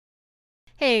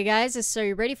Hey guys, so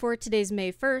you ready for today's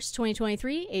May 1st,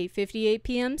 2023, 8:58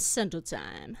 p.m. Central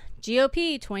Time.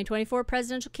 GOP 2024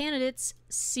 Presidential Candidates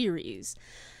Series.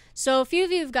 So a few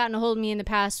of you have gotten a hold of me in the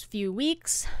past few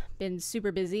weeks. Been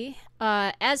super busy.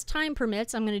 As time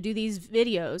permits, I'm going to do these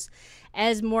videos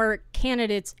as more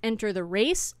candidates enter the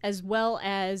race, as well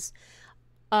as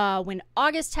when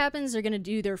August happens, they're going to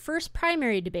do their first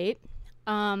primary debate.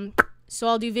 So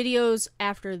I'll do videos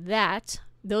after that.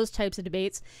 Those types of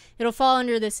debates. It'll fall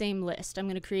under the same list. I'm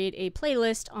going to create a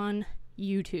playlist on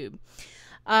YouTube.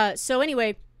 So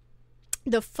anyway,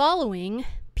 the following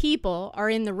people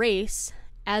are in the race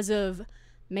as of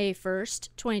May 1st,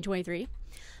 2023.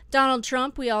 Donald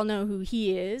Trump, we all know who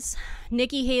he is.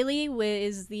 Nikki Haley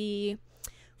is the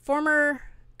former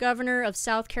governor of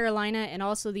South Carolina and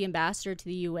also the ambassador to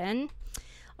the UN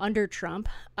under Trump.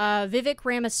 Vivek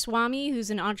Ramaswamy, who's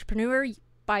an entrepreneur,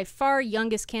 by far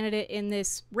youngest candidate in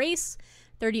this race,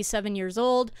 37 years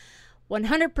old.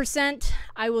 100%,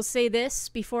 I will say this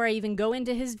before I even go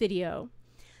into his video.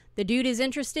 The dude is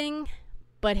interesting,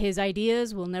 but his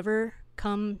ideas will never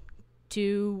come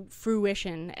to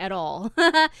fruition at all.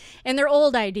 And they're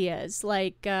old ideas.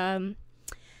 Like, he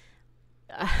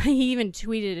even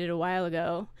tweeted it a while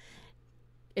ago.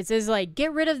 It says, like,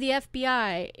 get rid of the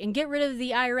FBI and get rid of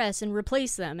the IRS and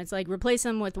replace them. It's like, replace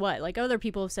them with what? Like, other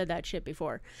people have said that shit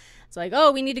before. It's like,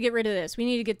 oh, we need to get rid of this. We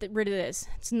need to get rid of this.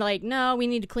 It's like, no, we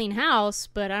need to clean house,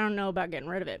 but I don't know about getting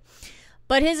rid of it.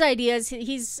 But his ideas,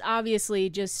 he's obviously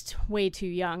just way too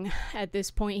young at this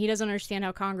point. He doesn't understand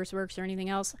how Congress works or anything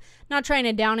else. Not trying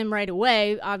to down him right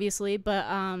away, obviously, but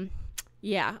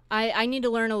yeah, I need to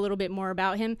learn a little bit more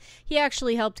about him. He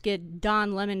actually helped get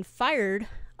Don Lemon fired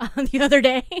the other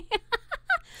day.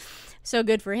 So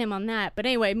good for him on that. But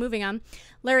anyway, moving on.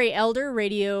 Larry Elder,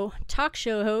 radio talk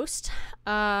show host.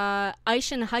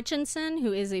 Aishan Hutchinson,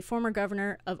 who is a former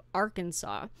governor of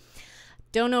Arkansas.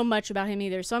 Don't know much about him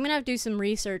either. So I'm going to have to do some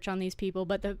research on these people.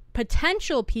 But the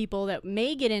potential people that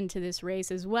may get into this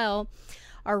race as well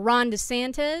are Ron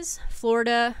DeSantis,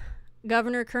 Florida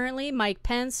governor currently. Mike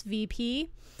Pence,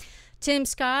 VP. Tim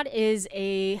Scott is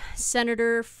a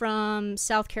senator from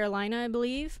South Carolina, I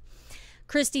believe.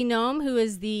 Kristi Noem, who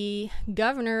is the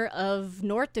governor of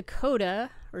North Dakota,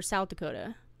 or South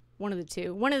Dakota, one of the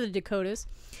two, one of the Dakotas.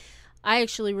 I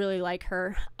actually really like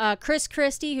her. Chris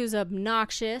Christie, who's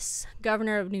obnoxious,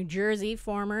 governor of New Jersey,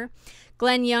 former.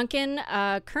 Glenn Youngkin,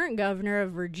 current governor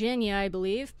of Virginia, I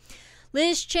believe.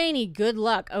 Liz Cheney, good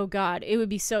luck. Oh, God. It would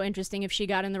be so interesting if she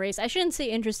got in the race. I shouldn't say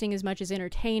interesting as much as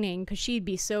entertaining, because she'd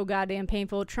be so goddamn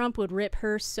painful. Trump would rip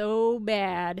her so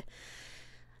bad.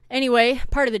 Anyway,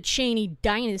 part of the Cheney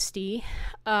dynasty.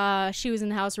 She was in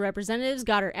the House of Representatives,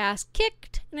 got her ass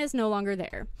kicked, and is no longer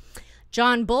there.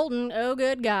 John Bolton, oh,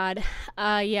 good God.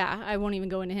 Yeah, I won't even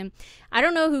go into him. I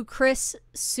don't know who Chris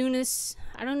Sunusu,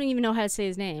 I don't even know how to say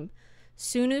his name.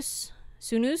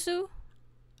 Sunusu?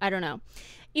 I don't know.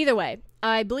 Either way,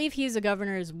 I believe he's a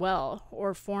governor as well,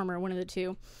 or former, one of the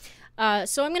two.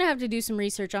 So I'm going to have to do some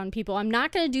research on people. I'm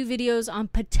not going to do videos on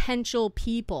potential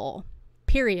people,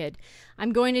 period.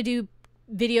 I'm going to do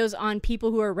videos on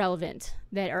people who are relevant,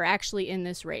 that are actually in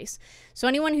this race. So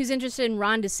anyone who's interested in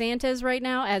Ron DeSantis right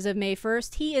now, as of May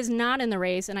 1st, he is not in the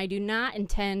race, and I do not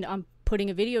intend on putting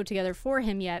a video together for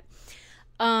him yet.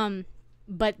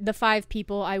 But the 5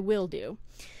 people I will do.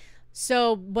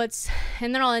 So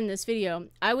and then I'll end this video.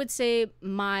 I would say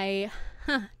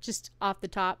just off the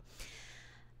top,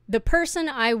 the person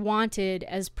I wanted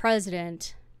as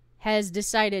president has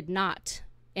decided not,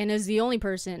 and is the only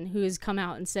person who has come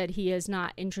out and said he is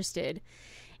not interested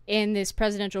in this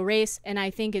presidential race. And I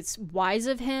think it's wise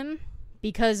of him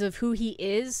because of who he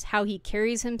is, how he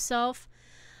carries himself,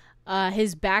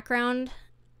 his background,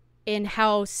 and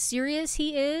how serious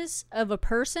he is of a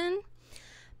person.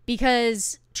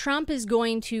 Because Trump is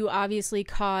going to obviously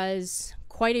cause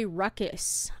quite a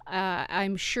ruckus,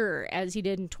 I'm sure, as he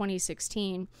did in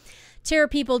 2016. Tear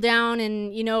people down,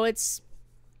 and, you know,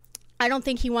 I don't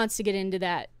think he wants to get into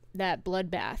that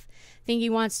bloodbath. I think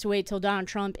he wants to wait till Donald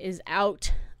Trump is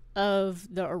out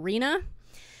of the arena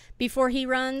before he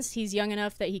runs. He's young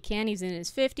enough that he can. He's in his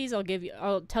 50s.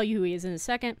 I'll tell you who he is in a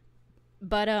second.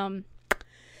 But,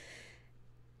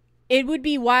 it would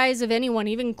be wise of anyone,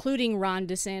 even including Ron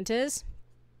DeSantis,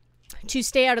 to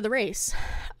stay out of the race.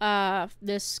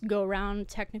 This go around,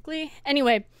 technically.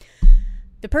 Anyway,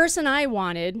 the person I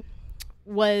wanted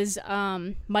was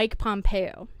Mike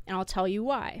Pompeo, and I'll tell you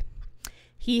why.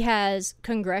 He has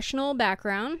congressional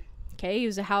background. Okay, he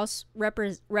was a House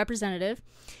representative.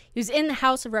 He was in the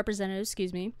House of Representatives,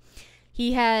 excuse me.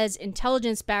 He has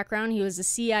intelligence background. He was a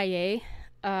CIA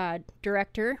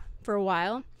director for a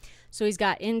while. So he's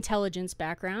got intelligence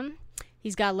background.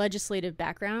 He's got legislative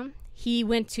background. He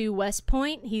went to West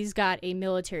Point. He's got a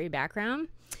military background.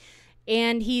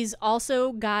 And he's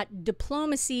also got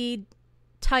diplomacy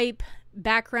type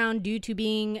background due to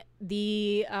being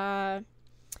the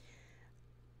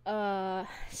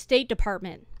State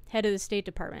Department, head of the State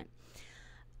Department.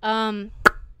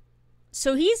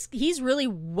 So he's really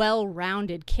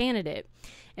well-rounded candidate.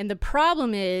 And the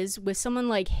problem is with someone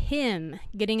like him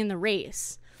getting in the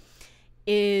race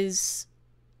is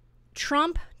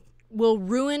Trump will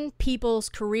ruin people's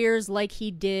careers like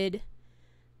he did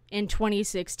in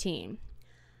 2016.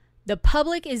 The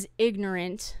public is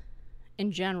ignorant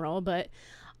in general, but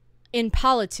in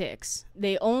politics,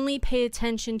 they only pay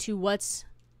attention to what's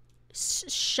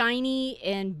shiny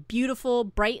and beautiful,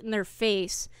 bright in their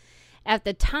face at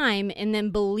the time, and then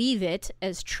believe it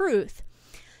as truth.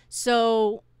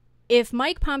 So if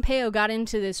Mike Pompeo got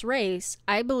into this race,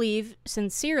 I believe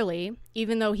sincerely,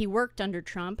 even though he worked under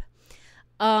Trump,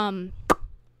 that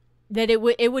it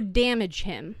would damage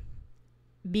him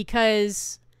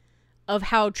because of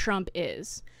how Trump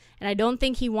is. And I don't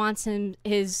think he wants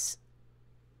his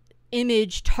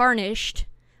image tarnished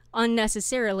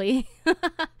unnecessarily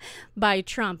by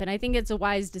Trump. And I think it's a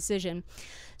wise decision.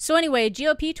 So anyway,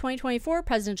 GOP 2024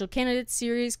 presidential candidates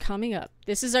series coming up.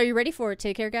 This is Are You Ready For It?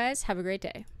 Take care, guys. Have a great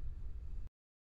day.